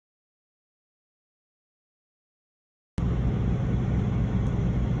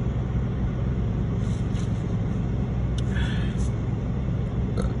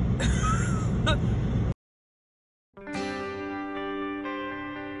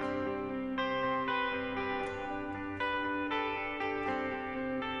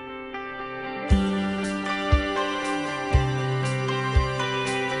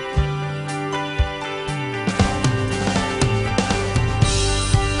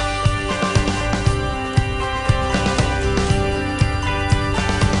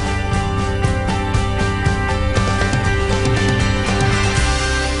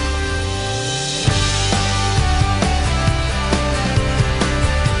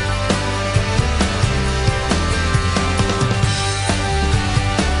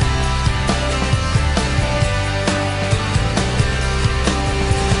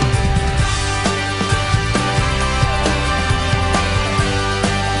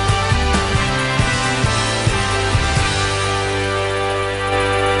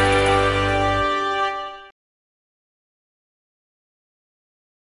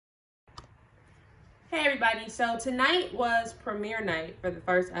Hey everybody, so tonight was premiere night for the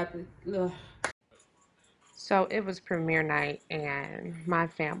first episode. So it was premiere night, and my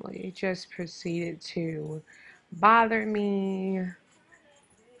family just proceeded to bother me,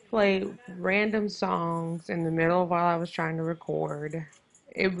 play random songs in the middle while I was trying to record.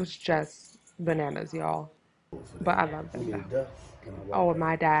 It was just bananas, y'all. But I love them though. Oh, and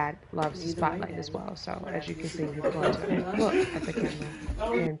my dad loves the spotlight as well. So as you can see, he's going to look at the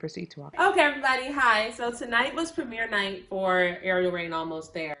camera and proceed to walk. Okay, everybody, hi. So tonight was premiere night for Ariel Rain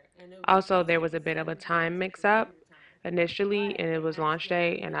Almost There. Also, there was a bit of a time mix up initially, and it was launch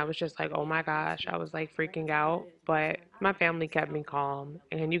day, and I was just like, oh my gosh, I was like freaking out. But my family kept me calm,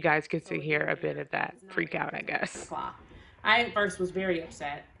 and you guys get to hear a bit of that freak out, I guess. I at first was very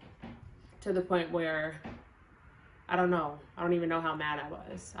upset to the point where I don't know. I don't even know how mad I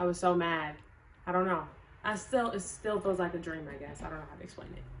was. I was so mad. I don't know. It still feels like a dream, I guess. I don't know how to explain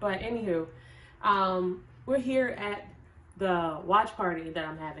it. But anywho, we're here at the watch party that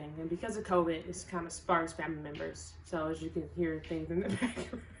I'm having, and because of COVID, it's kind of sparse family members. So as you can hear things in the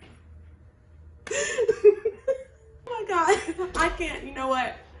background. Oh my god, I can't. You know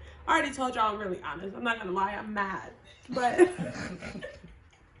what? I already told y'all I'm really honest. I'm not gonna lie. I'm mad, but.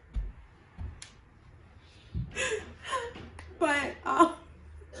 but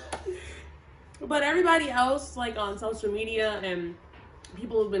but everybody else, like on social media and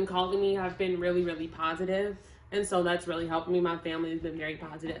people who've been calling me, have been really, really positive, and so that's really helped me. My family has been very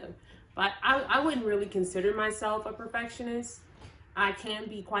positive, but I wouldn't really consider myself a perfectionist. I can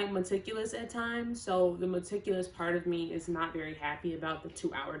be quite meticulous at times, so the meticulous part of me is not very happy about the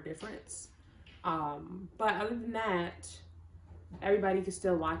 2-hour difference. But other than that, everybody can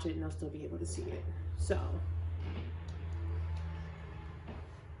still watch it and they'll still be able to see it. So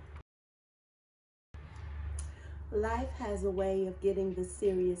life has a way of getting the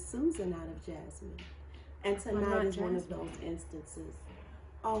serious Susan out of Jasmine. And tonight is one of those instances.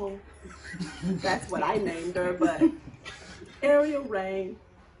 Oh, that's what I named her, but Ariel Rain.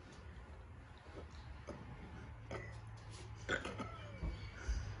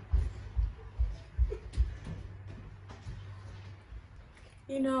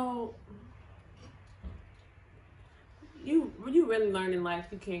 you know, you really learn in life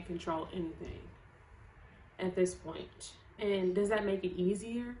you can't control anything at this point. And does that make it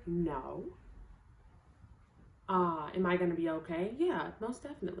easier? No. Am I gonna be okay? Yeah, most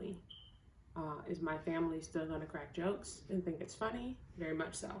definitely. Is my family still gonna crack jokes and think it's funny? Very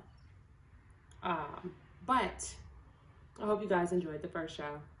much so. But I hope you guys enjoyed the first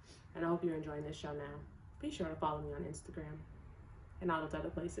show, and I hope you're enjoying this show now. Be sure to follow me on Instagram and all those other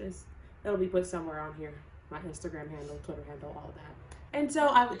places. It'll be put somewhere on here. My Instagram handle, Twitter handle, all of that. And so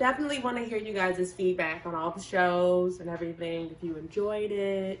I definitely want to hear you guys' feedback on all the shows and everything. If you enjoyed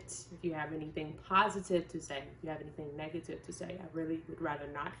it, if you have anything positive to say, if you have anything negative to say, I really would rather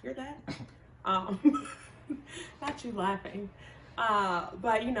not hear that. Not you laughing.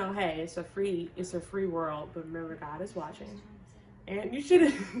 But you know, hey, it's a free world, but remember God is watching. And you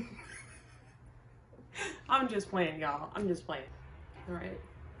should I'm just playing, y'all. I'm just playing. All right.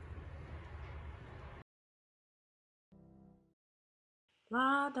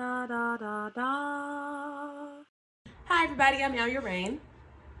 La da da da da. Hi everybody, I'm Ariel Rain.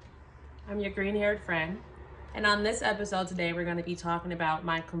 I'm your green-haired friend. And on this episode today, we're going to be talking about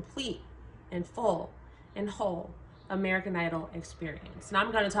my complete and full and whole American Idol experience. And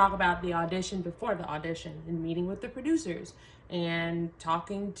I'm going to talk about the audition before the audition and meeting with the producers and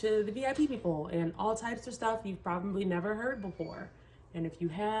talking to the VIP people and all types of stuff you've probably never heard before. And if you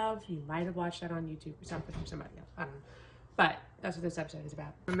have, you might have watched that on YouTube or something from somebody else. I don't know. But that's what this episode is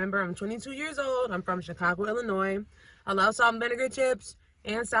about. Remember, I'm 22 years old. I'm from Chicago, Illinois. I love salt and vinegar chips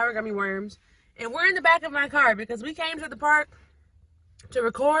and sour gummy worms. And we're in the back of my car because we came to the park to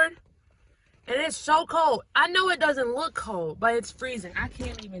record. And it's so cold. I know it doesn't look cold, but it's freezing. I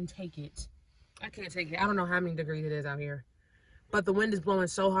can't even take it. I can't take it. I don't know how many degrees it is out here. But the wind is blowing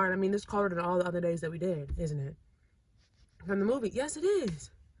so hard. I mean, it's colder than all the other days that we did, isn't it? From the movie. Yes, it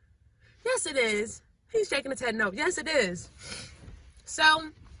is. Yes, it is. He's shaking his head no. Yes, it is. So,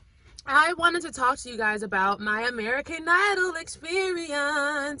 I wanted to talk to you guys about my American Idol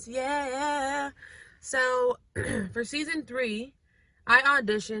experience. Yeah. So, for season 3, I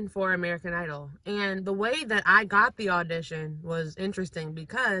auditioned for American Idol. And the way that I got the audition was interesting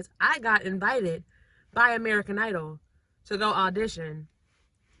because I got invited by American Idol to go audition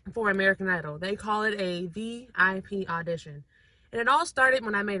for American Idol. They call it a VIP audition. And it all started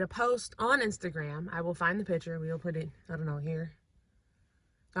when I made a post on Instagram. I will find the picture. We'll put it, I don't know, here.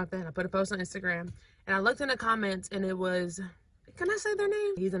 Not that. I put a post on Instagram. And I looked in the comments and it was, can I say their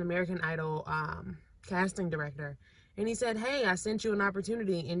name? He's an American Idol casting director. And he said, hey, I sent you an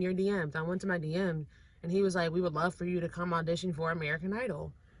opportunity in your DMs. I went to my DM, and he was like, we would love for you to come audition for American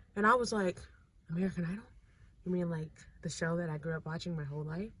Idol. And I was like, American Idol? You mean like the show that I grew up watching my whole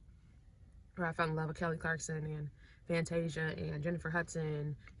life? Where I fell in love with Kelly Clarkson and Fantasia and Jennifer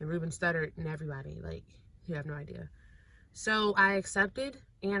Hudson and Ruben Studdard and everybody. Like, you have no idea. So I accepted,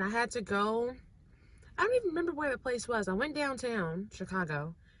 and I had to go. I don't even remember where the place was. I went downtown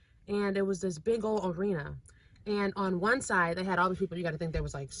Chicago, and it was this big old arena. And on one side, they had all these people. You got to think there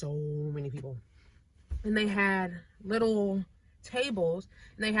was like so many people. And they had little tables,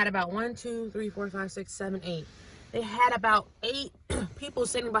 and they had about 1, 2, 3, 4, 5, 6, 7, 8. They had about 8 people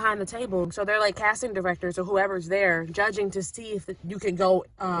sitting behind the table. So they're like casting directors or whoever's there judging to see if you could go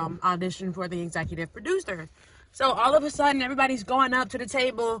audition for the executive producer. So all of a sudden, everybody's going up to the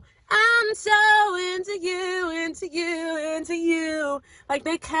table. I'm so into you, into you, into you. Like,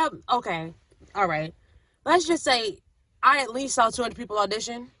 they kept, okay, all right. Let's just say I at least saw 200 people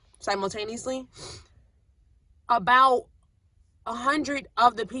audition simultaneously. About 100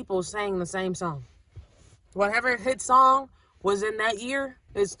 of the people sang the same song. Whatever hit song was in that year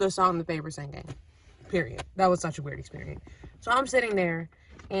is the song that they were singing. Period. That was such a weird experience. So I'm sitting there,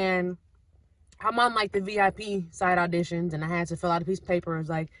 and I'm on like the VIP side auditions, and I had to fill out a piece of paper. It was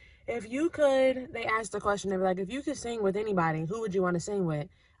like, if you could, they asked the question, they were like, if you could sing with anybody, who would you want to sing with?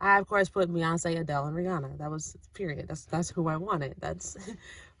 I, of course, put Beyonce, Adele, and Rihanna. That was, period. That's who I wanted. That's,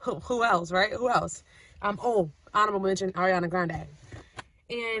 who else, right? Who else? Honorable mention, Ariana Grande.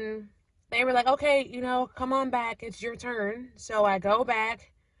 And they were like, okay, you know, come on back. It's your turn. So I go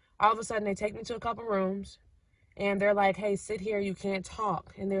back. All of a sudden, they take me to a couple rooms. And they're like, hey, sit here, you can't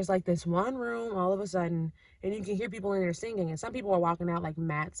talk. And there's like this one room all of a sudden, and you can hear people in there singing. And some people are walking out like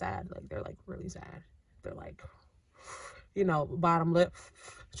mad sad. Like, they're like really sad. They're like, you know, bottom lip,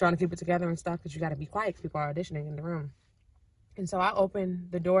 trying to keep it together and stuff, because you got to be quiet because people are auditioning in the room. And so I open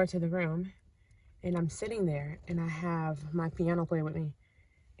the door to the room, and I'm sitting there, and I have my piano player with me.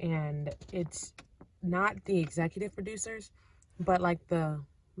 And it's not the executive producers, but like the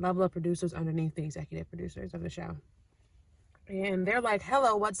level of producers underneath the executive producers of the show. And they're like,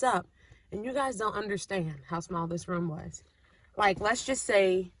 hello, what's up? And you guys don't understand how small this room was. Like, let's just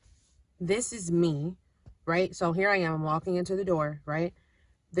say this is me, right? So here I am, I'm walking into the door, right?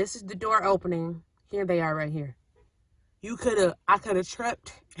 This is the door opening. Here they are right here. I could have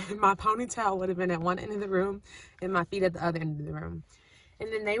tripped, and my ponytail would have been at one end of the room and my feet at the other end of the room.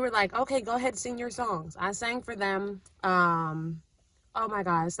 And then they were like, okay, go ahead, sing your songs. I sang for them, oh my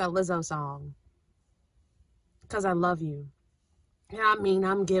God, it's that Lizzo song, Because I Love You. And I mean,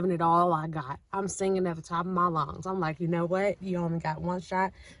 I'm giving it all I got. I'm singing at the top of my lungs. I'm like, you know what? You only got one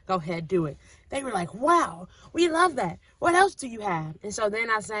shot. Go ahead, do it. They were like, wow, we love that. What else do you have? And so then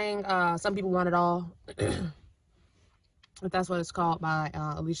I sang Some People Want It All. If that's what it's called, by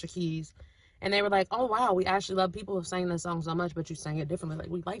Alicia Keys. And they were like, oh, wow, we actually love people who sang this song so much, but you sang it differently. Like,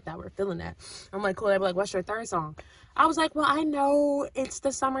 we like that. We're feeling that. I'm like, cool. They were like, what's your third song? I was like, well, I know it's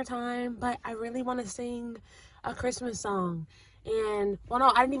the summertime, but I really want to sing a Christmas song. And, well,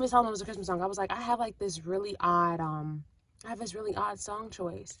 no, I didn't even tell them it was a Christmas song. I was like, I have like this really odd, song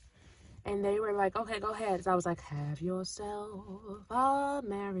choice. And they were like, okay, go ahead. So I was like, have yourself a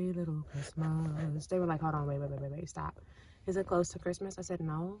merry little Christmas. They were like, hold on, wait, stop. Is it close to Christmas? I said,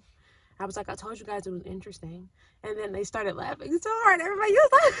 no. I was like, I told you guys it was interesting. And then they started laughing so hard. Everybody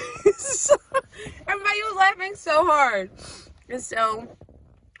was laughing so hard. And so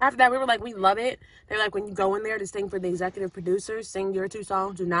after that, we were like, we love it. They're like, when you go in there to sing for the executive producers, sing your 2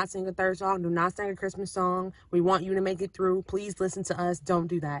 songs. Do not sing a third song. Do not sing a Christmas song. We want you to make it through. Please listen to us. Don't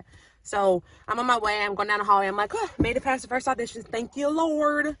do that. So I'm on my way. I'm going down the hallway. I'm like, made it past the first audition. Thank you,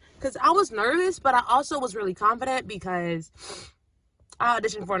 Lord. Because I was nervous, but I also was really confident because I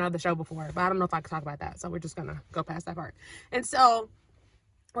auditioned for another show before, but I don't know if I can talk about that. So we're just going to go past that part. And so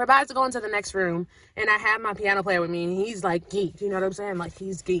we're about to go into the next room, and I have my piano player with me, and he's like geeked. You know what I'm saying? Like,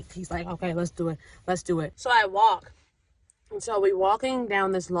 he's geeked. He's like, okay, let's do it. So I walk. And so we're walking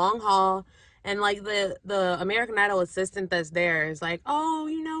down this long hall, and like the American Idol assistant that's there is like, oh,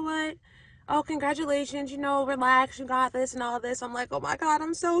 you know what? Oh, congratulations, you know, relax, you got this and all this. I'm like, oh my God,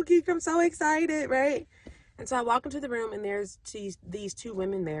 I'm so geeked. I'm so excited, right? And so I walk into the room, and there's these 2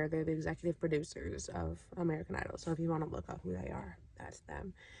 women there. They're the executive producers of American Idol. So if you want to look up who they are, that's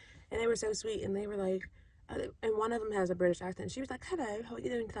them. And they were so sweet, and they were like, and one of them has a British accent. She was like, hello, how are you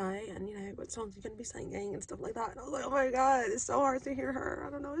doing today? And, you know, what songs are you going to be singing and stuff like that. And I was like, oh my God, it's so hard to hear her.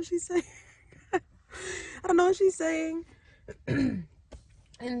 I don't know what she's saying.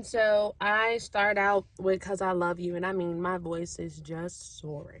 And so I start out with Because I Love You. And I mean, my voice is just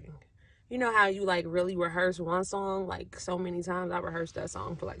soaring. you know how you like really rehearse one song like so many times? I rehearsed that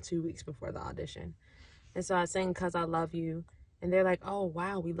song for like 2 weeks before the audition. And so I sang Cause I Love You. And they're like, oh,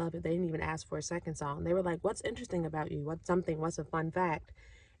 wow, we love it. They didn't even ask for a second song. They were like, what's interesting about you? What's a fun fact?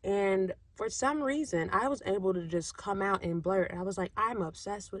 And for some reason, I was able to just come out and blurt. I was like, I'm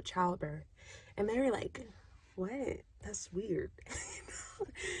obsessed with childbirth. And they were like, what? That's weird.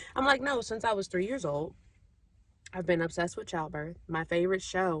 I'm like, no, since I was 3 years old, I've been obsessed with childbirth. My favorite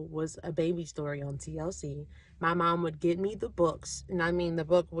show was A Baby Story on TLC. My mom would get me the books. And I mean the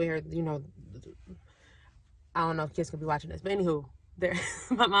book where, you know, I don't know if kids could be watching this, but anywho,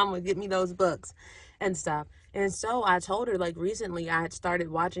 my mom would get me those books and stuff. And so I told her, like, recently I had started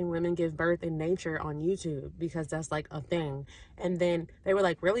watching women give birth in nature on YouTube because that's like a thing. And then they were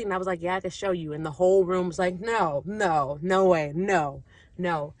like, really? And I was like, yeah, I can show you. And the whole room was like, no way, no.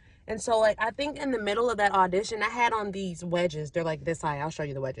 And so, like, I think in the middle of that audition, I had on these wedges. They're like this high. I'll show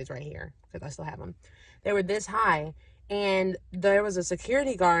you the wedges right here because I still have them. They were this high. And there was a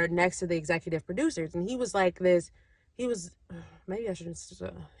security guard next to the executive producers. And he was like this. He was, maybe I shouldn't,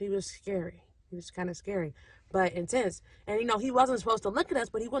 he was scary. He was kind of scary, but intense. And, you know, he wasn't supposed to look at us,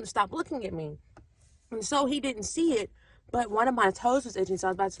 but he wouldn't stop looking at me. And so he didn't see it. But one of my toes was itching, so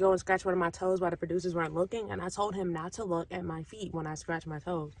I was about to go and scratch one of my toes while the producers weren't looking. And I told him not to look at my feet when I scratched my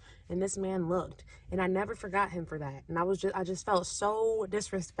toes. And this man looked. And I never forgot him for that. And I just felt so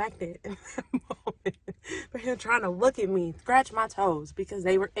disrespected in that moment for him trying to look at me, scratch my toes, because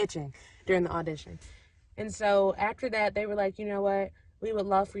they were itching during the audition. And so after that, they were like, you know what? We would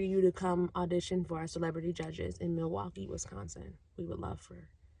love for you to come audition for our celebrity judges in Milwaukee, Wisconsin. We would love for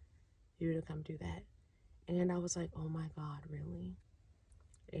you to come do that. And I was like, oh my God, really?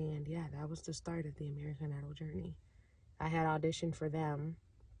 And yeah, that was the start of the American Idol journey. I had auditioned for them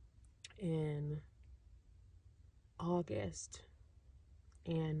in August,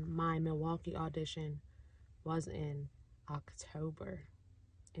 and my Milwaukee audition was in October.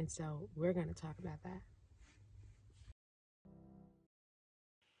 And so we're going to talk about that.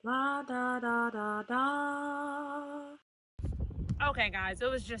 La da da da da. Okay, guys, it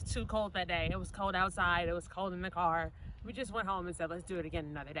was just too cold that day. It was cold outside. It was cold in the car. We just went home and said, let's do it again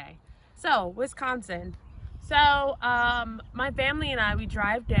another day. So, Wisconsin. So, my family and I, we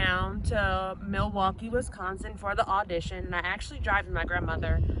drive down to Milwaukee, Wisconsin for the audition. And I actually drive with my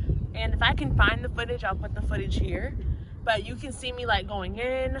grandmother. And if I can find the footage, I'll put the footage here. But you can see me like going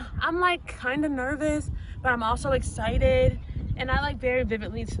in. I'm like kind of nervous, but I'm also excited. And I like very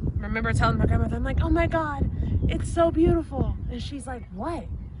vividly remember telling my grandmother, I'm like, oh my God, it's so beautiful. And she's like, what?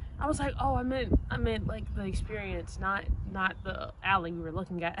 I was like, oh, I meant like the experience, not the alley we were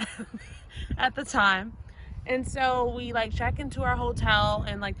looking at at the time. And so we like check into our hotel,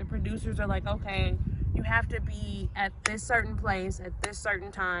 and like the producers are like, okay, you have to be at this certain place at this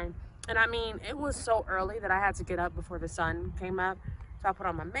certain time. And I mean, it was so early that I had to get up before the sun came up. So I put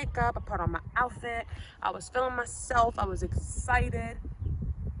on my makeup, I put on my outfit, I was feeling myself, I was excited.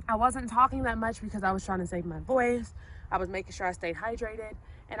 I wasn't talking that much because I was trying to save my voice. I was making sure I stayed hydrated.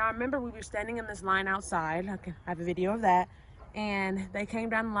 And I remember we were standing in this line outside. I have a video of that. And they came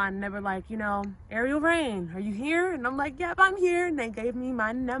down the line and they were like, you know, Ariel Rain, are you here? And I'm like, yep, I'm here. And they gave me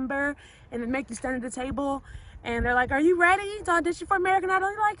my number, and they make you stand at the table. And they're like, are you ready to audition for American Idol?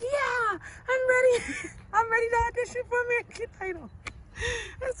 And you're like, yeah, I'm ready. I'm ready to audition for American Idol.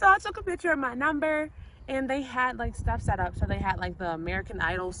 And so I took a picture of my number, and they had like stuff set up. So they had like the American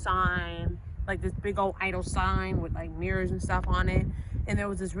Idol sign, like this big old Idol sign with like mirrors and stuff on it. And there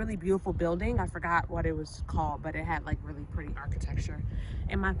was this really beautiful building. I forgot what it was called, but it had like really pretty architecture.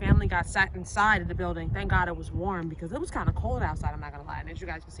 And my family got sat inside of the building. Thank God it was warm because it was kind of cold outside, I'm not gonna lie. And as you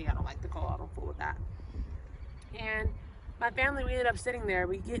guys can see, I don't like the cold. I don't fool with that. And my family, we ended up sitting there.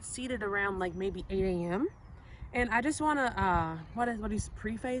 We get seated around like maybe 8 a.m. And I just wanna,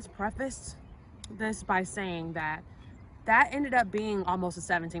 preface this by saying that ended up being almost a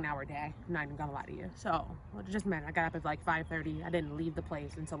 17-hour day. I'm not even gonna lie to you. So it just meant I got up at like 5:30. I didn't leave the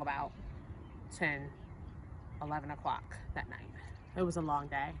place until about 11 o'clock that night. It was a long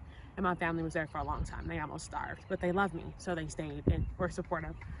day, and my family was there for a long time. They almost starved, but they loved me, so they stayed and were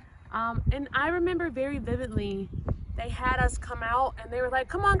supportive. And I remember very vividly, they had us come out and they were like,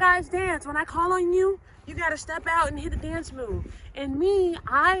 come on guys, dance. When I call on you, you gotta step out and hit a dance move. And me,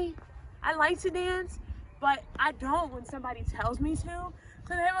 I like to dance, but I don't when somebody tells me to. So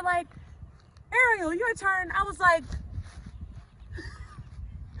they were like, Ariel, your turn. I was like,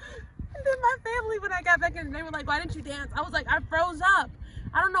 and then my family, when I got back in, they were like, why didn't you dance? I was like, I froze up.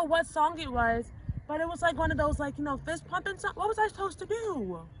 I don't know what song it was, but it was like one of those, like, you know, fist pumping songs. What was I supposed to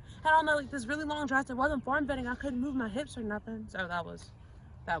do? I don't know, like this really long dress. It wasn't form fitting. I couldn't move my hips or nothing. So that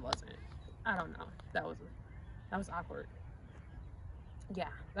wasn't it. I don't know. That was awkward. Yeah,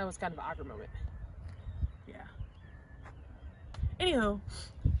 that was kind of an awkward moment. Yeah. Anywho,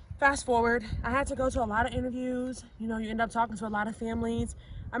 fast forward, I had to go to a lot of interviews. You know, you end up talking to a lot of families.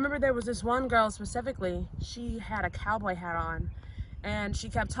 I remember there was this one girl specifically, she had a cowboy hat on and she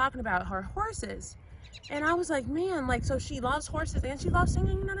kept talking about her horses. And I was like, man, like, so she loves horses and she loves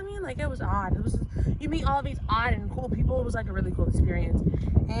singing, you know what I mean? Like, it was odd. It was, you meet all these odd and cool people. It was like a really cool experience.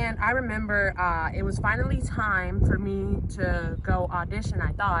 And I remember it was finally time for me to go audition,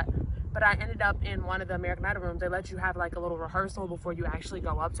 I thought. But I ended up in one of the American Idol rooms. They let you have like a little rehearsal before you actually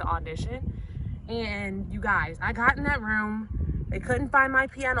go up to audition. And you guys, I got in that room. They couldn't find my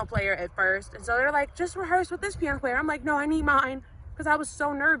piano player at first. And so they're like, just rehearse with this piano player. I'm like, no, I need mine. Because I was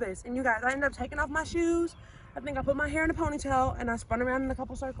so nervous. And you guys, I ended up taking off my shoes. I think I put my hair in a ponytail and I spun around in a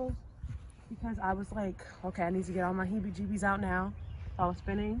couple circles. Because I was like, okay, I need to get all my heebie-jeebies out now. So I was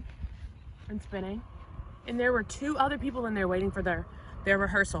spinning and spinning. And there were 2 other people in there waiting for their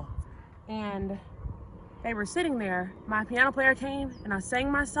rehearsal. And they were sitting there. My piano player came and I sang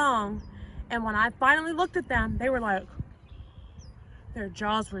my song. And when I finally looked at them, they were like, their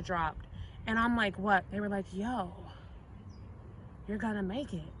jaws were dropped. And I'm like, what? They were like, yo, you're gonna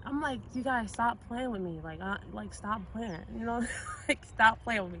make it. I'm like, you guys, stop playing with me. Like stop playing, you know? Like, stop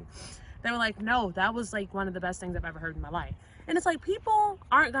playing with me. They were like, no, that was like one of the best things I've ever heard in my life. And it's like, people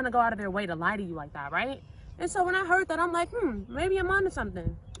aren't gonna go out of their way to lie to you like that, right? And so when I heard that, I'm like, maybe I'm onto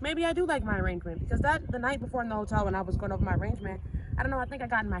something. Maybe I do like my arrangement. Because the night before in the hotel when I was going over my arrangement, I don't know, I think I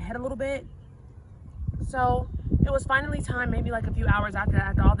got in my head a little bit. So it was finally time, maybe like a few hours after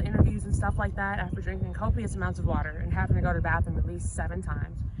all the interviews and stuff like that, after drinking copious amounts of water and having to go to the bathroom at least 7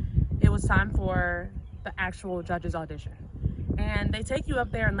 times, it was time for the actual judges audition. And they take you up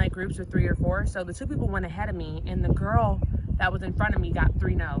there in like groups of 3 or 4. So the 2 people went ahead of me and the girl that was in front of me got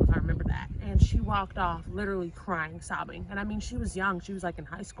 3 no's. I remember that. And she walked off literally crying, sobbing. And I mean, she was young. She was like in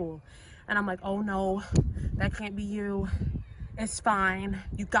high school. And I'm like, oh no, that can't be you. It's fine.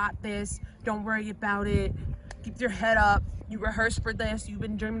 You got this. Don't worry about it. Keep your head up. You rehearsed for this. You've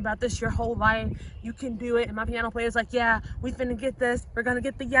been dreaming about this your whole life. You can do it. And my piano player's like, yeah, we finna get this. We're gonna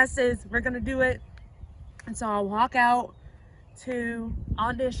get the yeses. We're gonna do it. And so I walk out to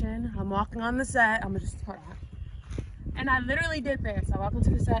audition. I'm walking on the set. I'm gonna just part that. And I literally did this. I walk into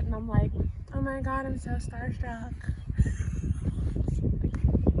the set and I'm like, oh my God, I'm so starstruck.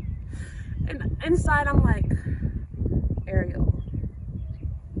 And inside I'm like, Ariel,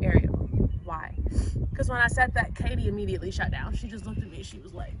 why? Because when I said that, Katie immediately shut down. She just looked at me. She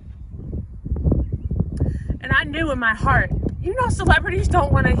was like, and I knew in my heart, you know, celebrities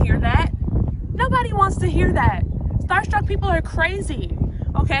don't want to hear that. Nobody wants to hear that. Starstruck people are crazy.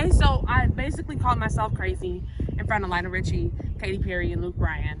 Okay, so I basically called myself crazy in front of Lionel Richie, Katy Perry, and Luke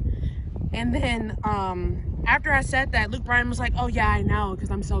Bryan. And then after I said that, Luke Bryan was like, oh yeah, I know,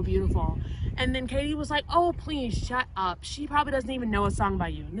 because I'm so beautiful. And then Katie was like, oh, please shut up. She probably doesn't even know a song by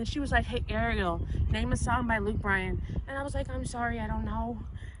you. And then she was like, hey, Ariel, name a song by Luke Bryan. And I was like, I'm sorry, I don't know.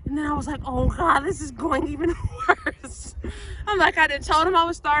 And then I was like, oh God, this is going even worse. I'm like, I done told him I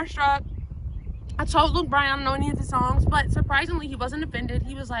was starstruck. I told Luke Bryan I don't know any of the songs, but surprisingly, he wasn't offended.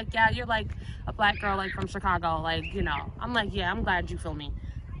 He was like, yeah, you're like a black girl, like from Chicago, like, you know. I'm like, yeah, I'm glad you feel me.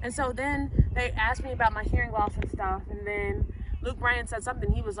 And so then they asked me about my hearing loss and stuff. And then Luke Bryan said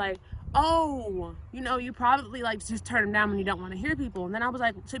something. He was like, oh, you know, you probably like just turn them down when you don't want to hear people. And then I was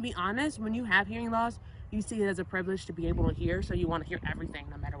like, to be honest, when you have hearing loss, you see it as a privilege to be able to hear, so you want to hear everything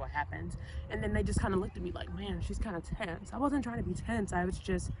no matter what happens. And then they just kind of looked at me like, man, she's kind of tense. I wasn't trying to be tense. I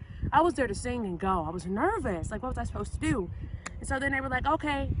was there to sing and go. I was nervous. Like, what was I supposed to do? And so then they were like,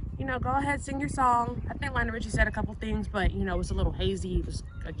 okay, you know, go ahead, sing your song. I think Lionel Richie said a couple things, but, you know, it was a little hazy. It was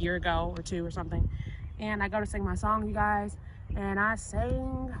a year ago or 2 or something. And I go to sing my song, you guys, and I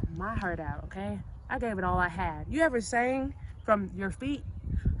sang my heart out, okay? I gave it all I had. You ever sang from your feet?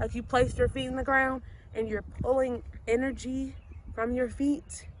 Like you placed your feet in the ground and you're pulling energy from your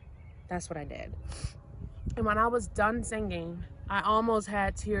feet? That's what I did. And when I was done singing, I almost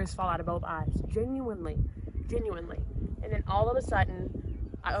had tears fall out of both eyes. Genuinely. And then all of a sudden,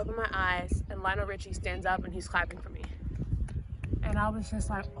 I open my eyes and Lionel Richie stands up and he's clapping for me. And I was just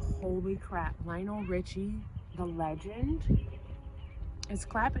like, holy crap, Lionel Richie, the legend, is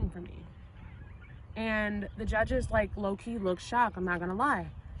clapping for me. And the judges like low-key looked shocked, I'm not gonna lie.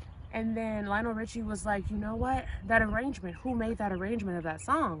 And then Lionel Richie was like, you know what, that arrangement, who made that arrangement of that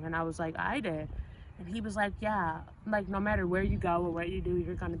song? And I was like, I did. And he was like, yeah, like no matter where you go or what you do,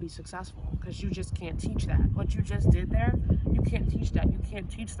 you're gonna be successful, because you just can't teach that. What you just did there, you can't teach that. You can't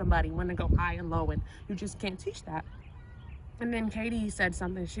teach somebody when to go high and low, and you just can't teach that. And then Katie said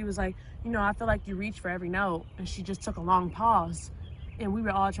something. She was like, you know, I feel like you reach for every note. And she just took a long pause. And we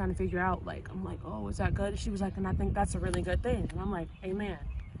were all trying to figure out, like, I'm like, oh, is that good? And she was like, and I think that's a really good thing. And I'm like, amen.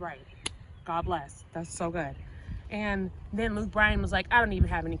 Right. God bless. That's so good. And then Luke Bryan was like, I don't even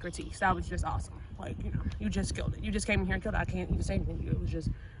have any critiques. That was just awesome. Like, you know, you just killed it. You just came in here and killed it. I can't even say anything to you. It was just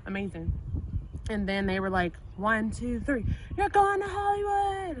amazing. And then they were like, 1, 2, 3, you're going to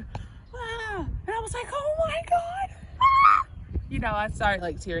Hollywood. Ah! And I was like, oh my God. Ah! You know, I started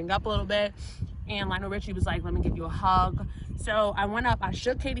like tearing up a little bit. And Lionel Richie was like, let me give you a hug. So I went up, I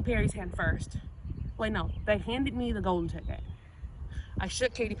shook Katy Perry's hand first. Wait, no, they handed me the golden ticket. I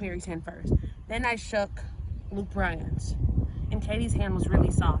shook Katy Perry's hand first. Then I shook Luke Bryan's. And Katie's hand was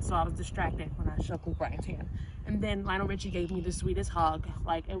really soft, so I was distracted when I shook Luke Bryan's hand. And then Lionel Richie gave me the sweetest hug.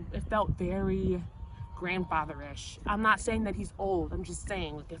 Like, it felt very grandfather-ish. I'm not saying that he's old. I'm just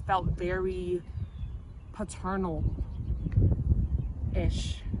saying, like, it felt very paternal-ish.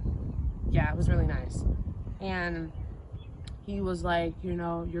 Yeah, it was really nice. And he was like, you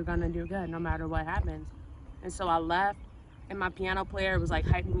know, you're gonna do good no matter what happens. And so I left, and my piano player was like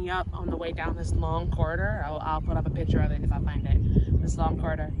hyping me up on the way down this long corridor. I'll put up a picture of it if I find it, this long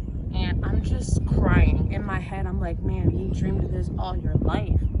corridor. And I'm just crying. In my head, I'm like, man, you dreamed of this all your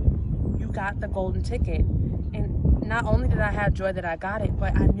life. You got the golden ticket. And not only did I have joy that I got it,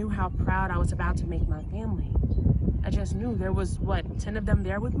 but I knew how proud I was about to make my family. I just knew there was, 10 of them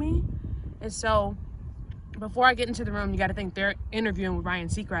there with me? And so before I get into the room, you got to think they're interviewing with Ryan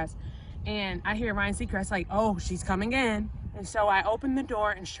Seacrest. And I hear Ryan Seacrest like, oh, she's coming in. And so I open the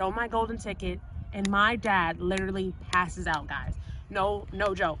door and show my golden ticket. And my dad literally passes out, guys. No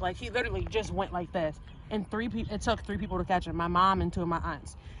joke. Like, he literally just went like this. And it took 3 people to catch him, my mom and 2 of my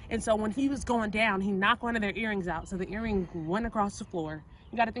aunts. And so when he was going down, he knocked one of their earrings out. So the earring went across the floor.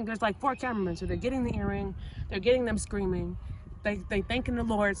 You got to think there's like 4 cameramen. So they're getting the earring. They're getting them screaming. They thanking the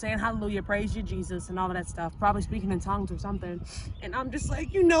Lord, saying hallelujah, praise you, Jesus, and all of that stuff. Probably speaking in tongues or something. And I'm just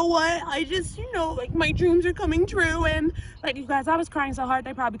like, you know what? I just, you know, like, my dreams are coming true. And like, you guys, I was crying so hard,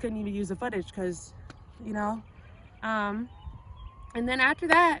 they probably couldn't even use the footage because, you know. And then after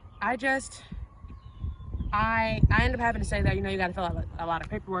that, I end up having to say that, you know, you got to fill out a lot of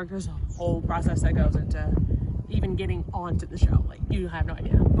paperwork. There's a whole process that goes into even getting onto the show. Like, you have no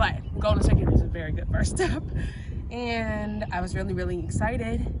idea. But golden ticket is a very good first step. And I was really, really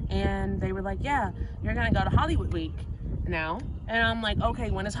excited. And they were like, yeah, you're going to go to Hollywood Week now. And I'm like,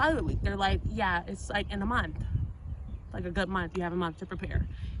 okay, when is Hollywood Week? They're like, yeah, it's like in a month. Like a good month. You have a month to prepare.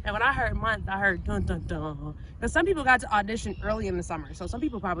 And when I heard month, I heard dun dun dun. Because some people got to audition early in the summer. So some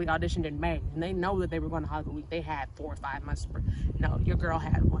people probably auditioned in May. And they know that they were going to Hollywood Week. They had 4 or 5 months. No, your girl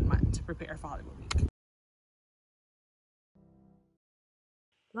had 1 month to prepare for Hollywood Week.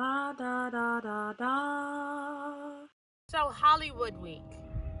 La da da da da. So Hollywood Week.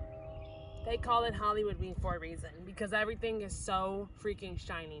 They call it Hollywood Week for a reason, because everything is so freaking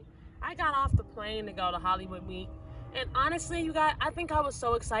shiny. I got off the plane to go to Hollywood Week, and honestly, you guys, I think I was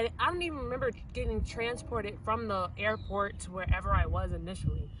so excited. I don't even remember getting transported from the airport to wherever I was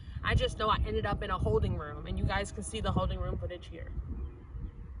initially. I just know I ended up in a holding room, and you guys can see the holding room footage here.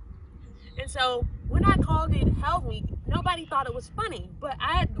 And so when I called it Hell Week, nobody thought it was funny, but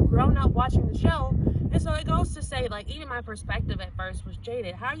I had grown up watching the show. And so it goes to say, like, even my perspective at first was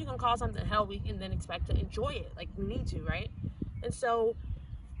jaded. How are you going to call something Hell Week and then expect to enjoy it? Like, you need to, right? And so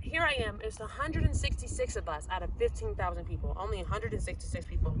here I am. It's 166 of us out of 15,000 people. Only 166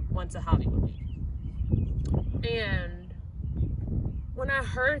 people went to Hollywood Week. And when I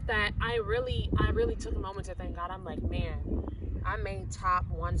heard that, I really took a moment to thank God. I'm like, man, I made top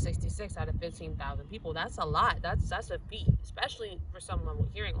 166 out of 15,000 people. That's a lot. That's a feat, especially for someone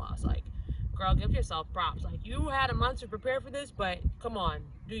with hearing loss. Like, girl, give yourself props. Like, you had a month to prepare for this, but come on,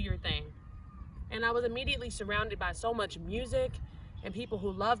 do your thing. And I was immediately surrounded by so much music and people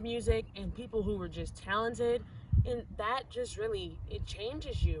who love music and people who were just talented. And that just really, it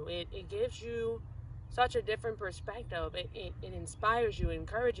changes you. It gives you such a different perspective. It inspires you,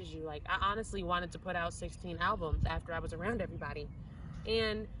 encourages you. Like, I honestly wanted to put out 16 albums after I was around everybody.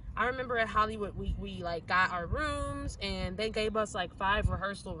 And I remember at Hollywood Week, we like got our rooms and they gave us like 5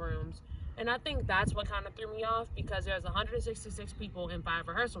 rehearsal rooms. And I think that's what kind of threw me off, because there's 166 people in 5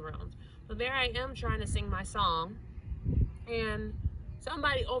 rehearsal rooms. So there I am trying to sing my song, and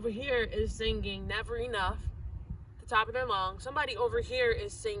somebody over here is singing Never Enough, the top of their lungs. Somebody over here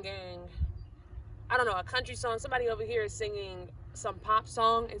is singing, I don't know, a country song. Somebody over here is singing some pop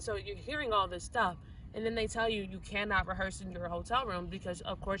song. And so you're hearing all this stuff. And then they tell you you cannot rehearse in your hotel room because,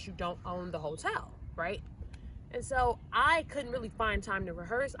 of course, you don't own the hotel, right? And so I couldn't really find time to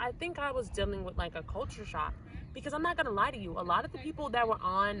rehearse. I think I was dealing with like a culture shock. Because I'm not gonna lie to you, a lot of the people that were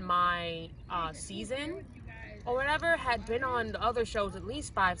on my season or whatever had been on the other shows at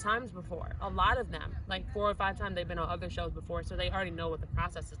least 5 times before. A lot of them, like 4 or 5 times, they've been on other shows before, so they already know what the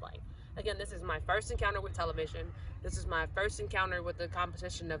process is like. Again, this is my first encounter with television. This is my first encounter with the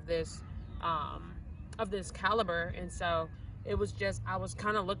competition of this caliber, and so it was just, I was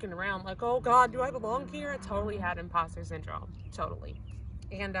kind of looking around like, oh God, do I belong here? I totally had imposter syndrome, totally.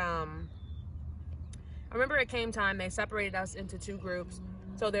 And I remember it came time, they separated us into 2 groups.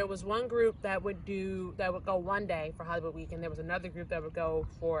 So there was one group that would go one day for Hollywood Week, and there was another group that would go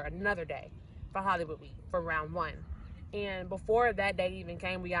for another day for Hollywood Week for round 1. And before that day even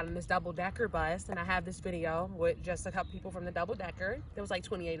came, we got on this double-decker bus, and I have this video with just a couple people from the double-decker. There was like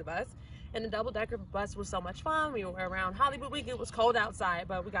 28 of us, and the double-decker bus was so much fun. We were around Hollywood Week. It was cold outside,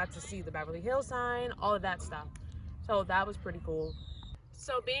 but we got to see the Beverly Hills sign, all of that stuff. So that was pretty cool.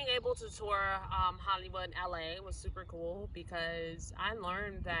 So being able to tour Hollywood and LA was super cool, because I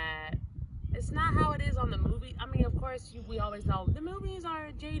learned that it's not how it is on the movie. I mean, of course, we always know the movies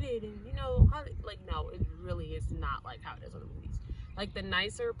are jaded, and you know, like, no, it really is not like how it is on the movies. Like, the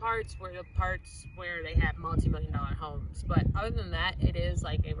nicer parts were the parts where they have multi-million-dollar homes, but other than that, it is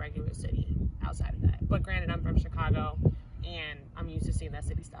like a regular city outside of that. But granted, I'm from Chicago, and I'm used to seeing that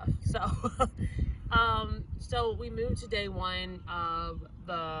city stuff. So so we moved to day 1 of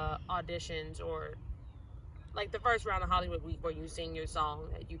the auditions, or like the first round of Hollywood Week, where you sing your song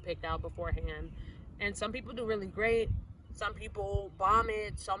that you picked out beforehand. And some people do really great, some people bomb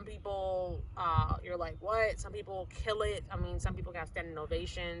it, some people you're like, what? Some people kill it. I mean, some people got standing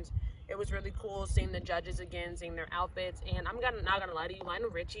ovations. It was really cool seeing the judges again, seeing their outfits. And I'm not gonna lie to you, Lionel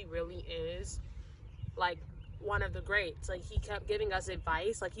Richie really is like one of the greats. Like, he kept giving us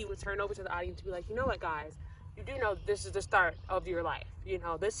advice. Like, he would turn over to the audience to be like, you know what, guys, you do know this is the start of your life. You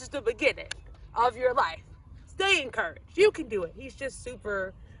know, this is the beginning of your life. Stay encouraged. You can do it. He's just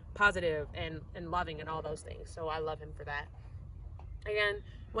super positive and loving and all those things. So I love him for that. Again,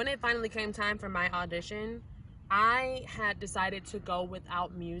 when it finally came time for my audition, I had decided to go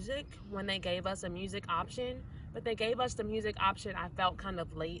without music when they gave us a music option. But they gave us the music option, I felt, kind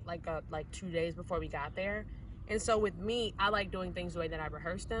of late, like 2 days before we got there. And so with me, I like doing things the way that I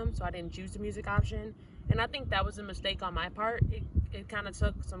rehearsed them, so I didn't choose the music option. And I think that was a mistake on my part. It kind of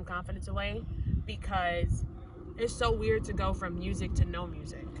took some confidence away, because it's so weird to go from music to no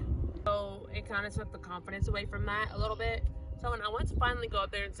music. So it kind of took the confidence away from that a little bit. So when I went to finally go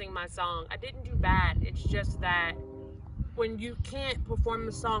up there and sing my song, I didn't do bad. It's just that when you can't perform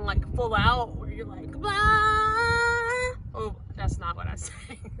the song like full out, where you're like, blah. Oh, that's not what I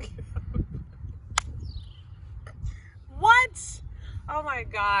sang. What? Oh my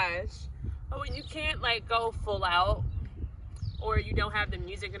gosh. But when you can't like go full out, or you don't have the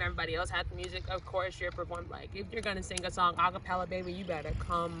music and everybody else has the music, of course you're performing. Like, if you're gonna sing a song a cappella, baby, you better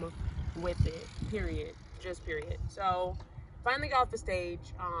come with it, period. Just period. So finally got off the stage,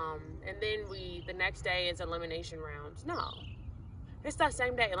 and then the next day is elimination rounds. No, it's that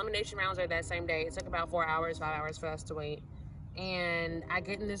same day. Elimination rounds are that same day. It took about 4 hours, 5 hours for us to wait. And I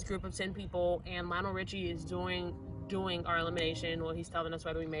get in this group of 10 people, and Lionel Richie is doing our elimination. Well, he's telling us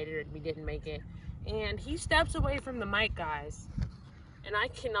whether we made it or we didn't make it. And he steps away from the mic, guys, and I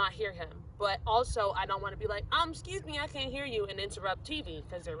cannot hear him. But also, I don't want to be like, excuse me, I can't hear you, and interrupt TV,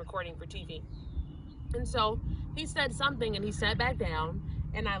 because they're recording for TV. And so he said something, and he sat back down,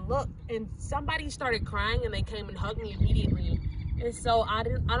 and I looked, and somebody started crying, and they came and hugged me immediately. And so I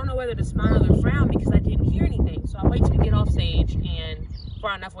don't know whether to smile or frown, because I didn't hear anything. So I wait till we get off stage and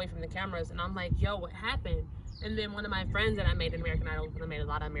far enough away from the cameras, and I'm like, yo, what happened? And then one of my friends that I made in American Idol, I made a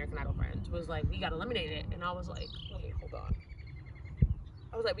lot of American Idol friends, was like, we got eliminated. And I was like, wait, hold on.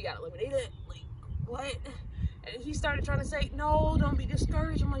 I was like, we got eliminated? Like, what? And he started trying to say, no, don't be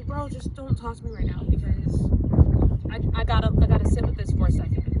discouraged. I'm like, bro, just don't talk to me right now, because I gotta sit with this for a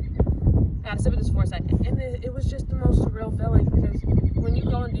second. And it was just the most surreal feeling, because when you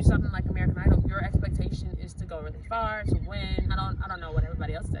go and do something like American Idol, your expectation is to go really far, to win. I don't know what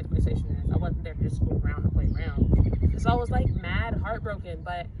everybody else's expectation is. I wasn't there to just go around and play around. So I was like mad, heartbroken,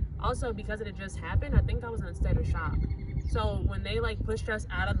 but also because it had just happened, I think I was in a state of shock. So when they like pushed us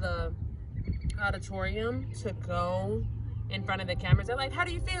out of the auditorium to go in front of the cameras, they're like, how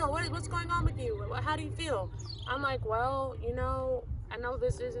do you feel? What's going on with you? How do you feel? I'm like, well, you know, I know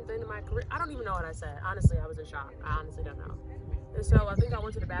this isn't the end of my career. I don't even know what I said. Honestly, I was in shock. I honestly don't know. And so I think I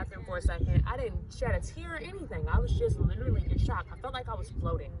went to the bathroom for a second. I didn't shed a tear or anything. I was just literally in shock. I felt like I was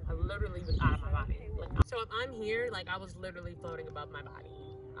floating. I literally was out of my body. So if I'm here, like, I was literally floating above my body.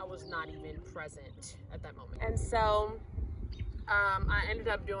 I was not even present at that moment. And so I ended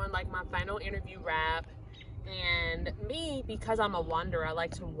up doing like my final interview rap. And me, because I'm a wanderer, I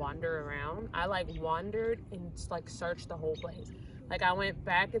like to wander around. I like wandered and like searched the whole place. Like I went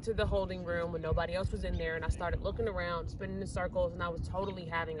back into the holding room when nobody else was in there, and I started looking around, spinning in circles, and I was totally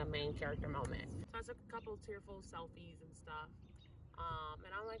having a main character moment. So I took a couple of tearful selfies and stuff.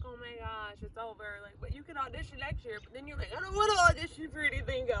 And I'm like, oh my gosh, it's over. Like, but you can audition next year. But then you're like, I don't want to audition for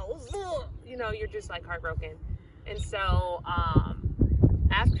anything else. You know, you're just like heartbroken. And so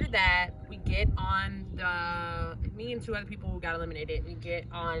after that, we get on me and two other people who got eliminated, we get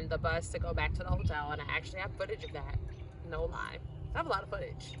on the bus to go back to the hotel. And I actually have footage of that. No lie. I have a lot of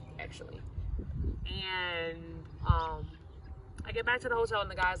footage, actually. And I get back to the hotel and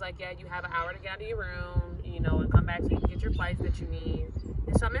the guy's like, yeah, you have an hour to get out of your room, you know, and come back so you can get your flights that you need.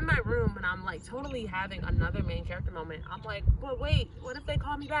 And so I'm in my room and I'm like totally having another main character moment. I'm like, but wait, what if they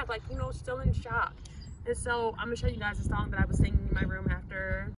call me back? Like, you know, still in shock. And so I'm gonna show you guys a song that I was singing in my room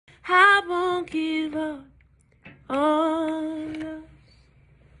after. I won't give up on us,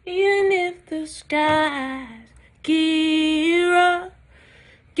 even if the skies give up,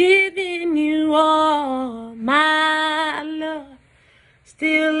 giving you all my love.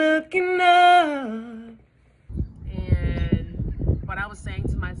 Still looking up. And what I was saying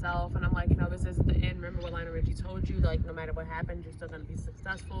to myself, and I'm like, you know, this isn't the end. Remember what Lionel Richie told you, like, no matter what happens, you're still going to be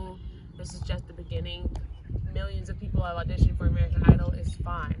successful. This is just the beginning. Millions of people have auditioned for American Idol. It's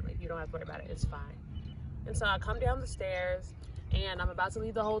fine. Like, you don't have to worry about it. It's fine. And so I come down the stairs, and I'm about to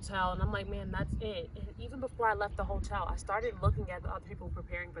leave the hotel, and I'm like, man, that's it. And even before I left the hotel, I started looking at the other people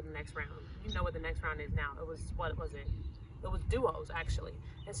preparing for the next round. You know what the next round is now. It was, what was it? It was duos, actually.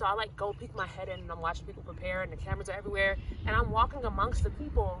 And so I like go peek my head in and I'm watching people prepare and the cameras are everywhere. And I'm walking amongst the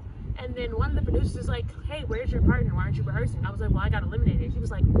people. And then one of the producers is like, hey, where's your partner? Why aren't you rehearsing? I was like, well, I got eliminated. He was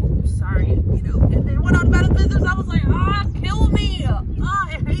like, oh, sorry, you know. And then went on about his business. I was like, kill me.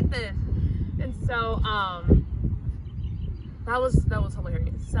 I hate this. And so that was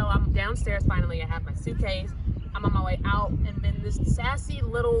hilarious. So I'm downstairs finally. I have my suitcase. I'm on my way out. And then this sassy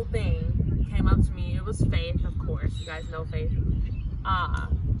little thing came up to me. It was Faith, of course. You guys know Faith.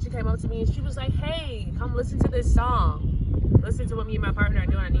 She came up to me and she was like, hey, come listen to this song. Listen to what me and my partner are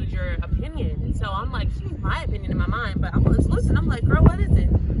doing. I need your opinion. And so I'm like, she needs my opinion in my mind, but I'm let's listen. I'm like, girl, what is it?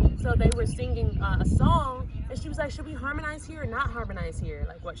 So they were singing a song and she was like, should we harmonize here or not harmonize here?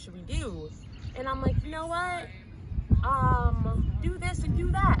 Like, what should we do? And I'm like, you know what? Do this and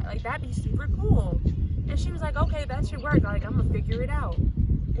do that. Like, that'd be super cool. And she was like, okay, that's your work. Like, I'm gonna figure it out.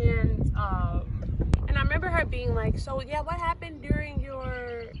 And I remember her being like, so yeah, what happened during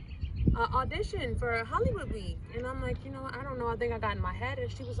your audition for Hollywood Week? And I'm like, you know, I don't know, I think I got in my head.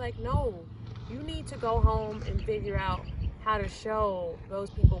 And she was like, no, you need to go home and figure out how to show those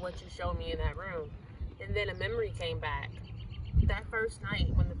people what you showed me in that room. And then a memory came back. That first night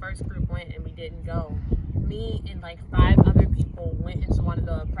when the first group went and we didn't go, me and like 5 other people went into one of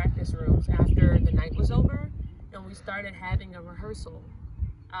the practice rooms after the night was over and we started having a rehearsal.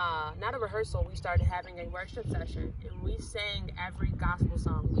 Not a rehearsal, we started having a worship session and we sang every gospel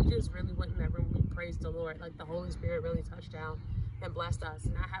song. We just really went in that room, we praised the Lord. Like, the Holy Spirit really touched down and blessed us.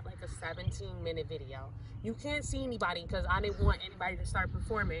 And I had like a 17-minute video. You can't see anybody because I didn't want anybody to start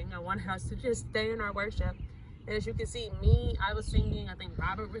performing. I wanted us to just stay in our worship. And as you can see, me, I was singing, I think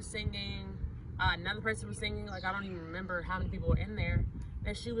Robert was singing, another person was singing, like I don't even remember how many people were in there.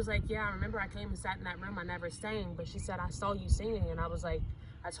 And she was like, yeah, I remember I came and sat in that room, I never sang, but she said, I saw you singing. And I was like,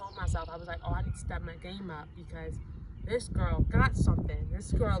 I told myself, I was like, oh, I need to step my game up because this girl got something.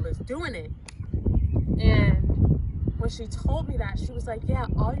 This girl is doing it. And when she told me that, she was like, yeah,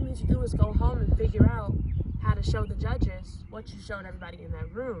 all you need to do is go home and figure out how to show the judges what you showed everybody in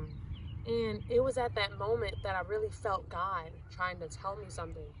that room. And it was at that moment that I really felt God trying to tell me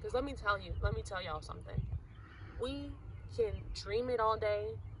something. Because let me tell y'all something. We can dream it all day.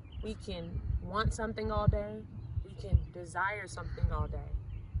 We can want something all day. We can desire something all day.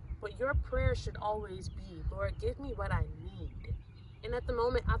 But your prayer should always be, Lord, give me what I need. And at the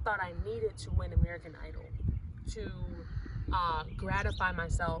moment, I thought I needed to win American Idol to gratify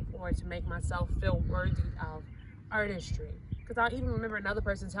myself or to make myself feel worthy of artistry. Because I even remember another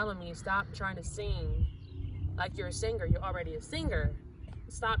person telling me, stop trying to sing like you're a singer. You're already a singer.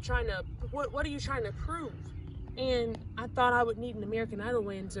 Stop trying to, what are you trying to prove? And I thought I would need an American Idol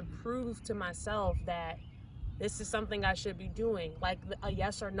win to prove to myself that this is something I should be doing. Like a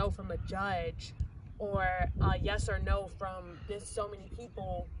yes or no from a judge or a yes or no from this so many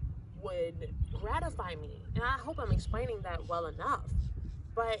people would gratify me. And I hope I'm explaining that well enough.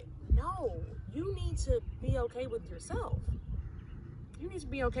 But no, you need to be okay with yourself. You need to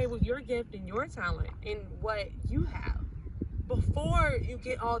be okay with your gift and your talent and what you have before you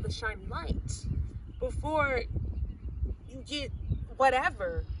get all the shiny lights. before you get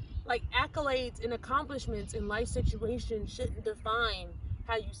whatever. Like, accolades and accomplishments in life situations shouldn't define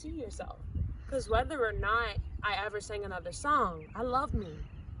how you see yourself. Because whether or not I ever sang another song, I love me.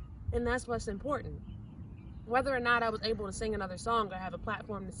 And that's what's important. Whether or not I was able to sing another song or have a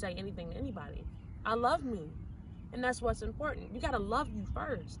platform to say anything to anybody, I love me. And that's what's important. You gotta love you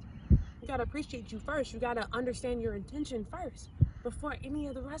first. You gotta appreciate you first. You gotta understand your intention first before any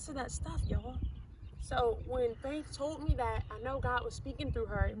of the rest of that stuff, y'all. So when Faith told me that, I know God was speaking through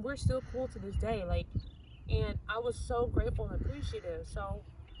her, and we're still cool to this day. Like, and I was so grateful and appreciative. So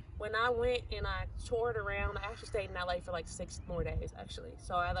when I went and I toured around, I actually stayed in LA for like 6 more days, actually.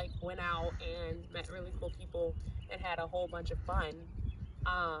 So I like went out and met really cool people and had a whole bunch of fun.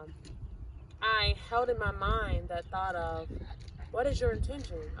 I held in my mind that thought of, what is your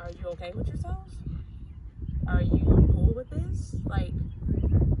intention? Are you okay with yourselves? Are you cool with this? Like,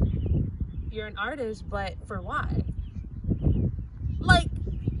 you're an artist, but for why? Like,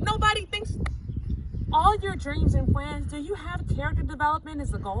 nobody thinks all your dreams and plans, do you have character development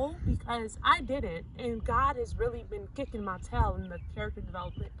as a goal? Because I didn't, and God has really been kicking my tail in the character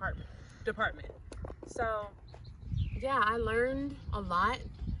development department. So yeah, I learned a lot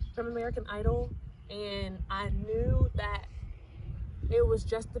from American Idol, and I knew that it was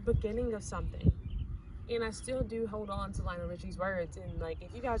just the beginning of something. And I still do hold on to Lionel Richie's words. And like,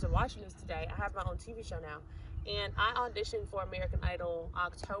 if you guys are watching this today, I have my own TV show now. And I auditioned for American Idol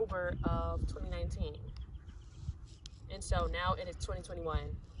October of 2019. And so now it is 2021,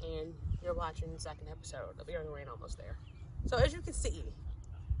 and you're watching the second episode of Air and Rain, almost there. So as you can see,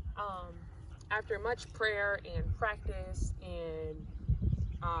 after much prayer and practice and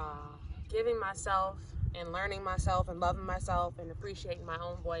giving myself and learning myself and loving myself and appreciating my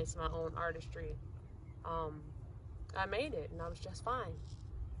own voice, my own artistry, I made it, and I was just fine.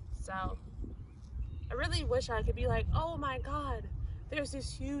 So I really wish I could be like, oh my God, there's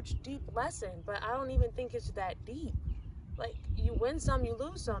this huge deep lesson, but I don't even think it's that deep. Like, you win some, you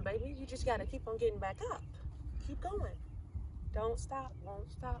lose some, baby. You just gotta keep on getting back up. Keep going. Don't stop, won't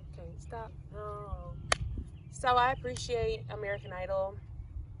stop, can't stop, no. So I appreciate American Idol.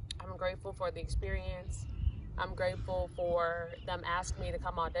 I'm grateful for the experience. I'm grateful for them asking me to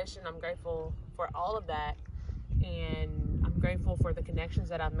come audition. I'm grateful for all of that. And I'm grateful for the connections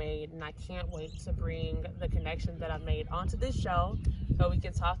that I've made. And I can't wait to bring the connections that I've made onto this show so we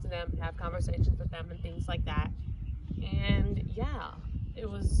can talk to them and have conversations with them and things like that. And yeah, it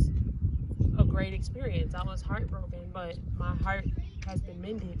was a great experience. I was heartbroken, but my heart has been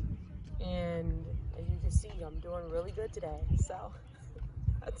mended. And as you can see, I'm doing really good today. So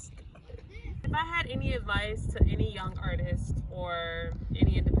that's good. If I had any advice to any young artist or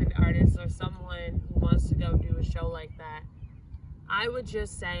any independent artist or someone who wants to go do a show like that, I would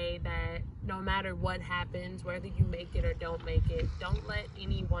just say that no matter what happens, whether you make it or don't make it, don't let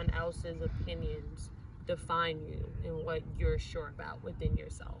anyone else's opinions define you and what you're sure about within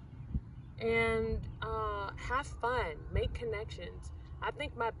yourself. And have fun, make connections. I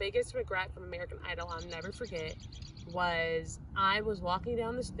think my biggest regret from American Idol, I'll never forget, was I was walking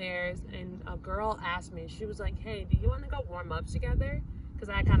down the stairs and a girl asked me, she was like, hey, do you want to go warm up together? Because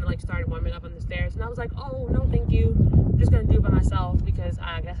I kind of like started warming up on the stairs, and I was like, oh, no, thank you. I'm just going to do it by myself, because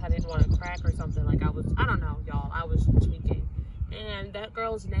I guess I didn't want to crack or something. Like, I don't know, y'all, I was tweaking. And that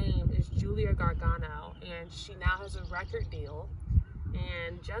girl's name is Julia Gargano, and she now has a record deal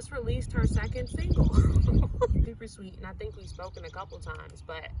and just released her second single. Super sweet, and I think we've spoken a couple times,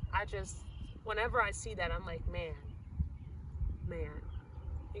 but I just, whenever I see that, I'm like, man,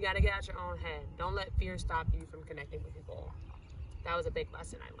 you gotta get out your own head. Don't let fear stop you from connecting with people. That was a big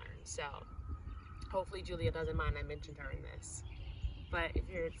lesson I learned. So hopefully Julia doesn't mind I mentioned her in this. But if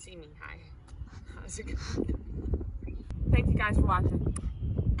you're see me, hi. How's it going? Thank you guys for watching.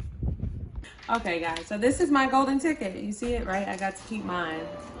 Okay guys, so this is my golden ticket. You see it, right? I got to keep mine.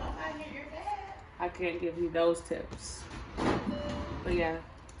 I can't give you those tips. But yeah,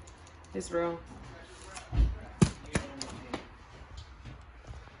 it's real.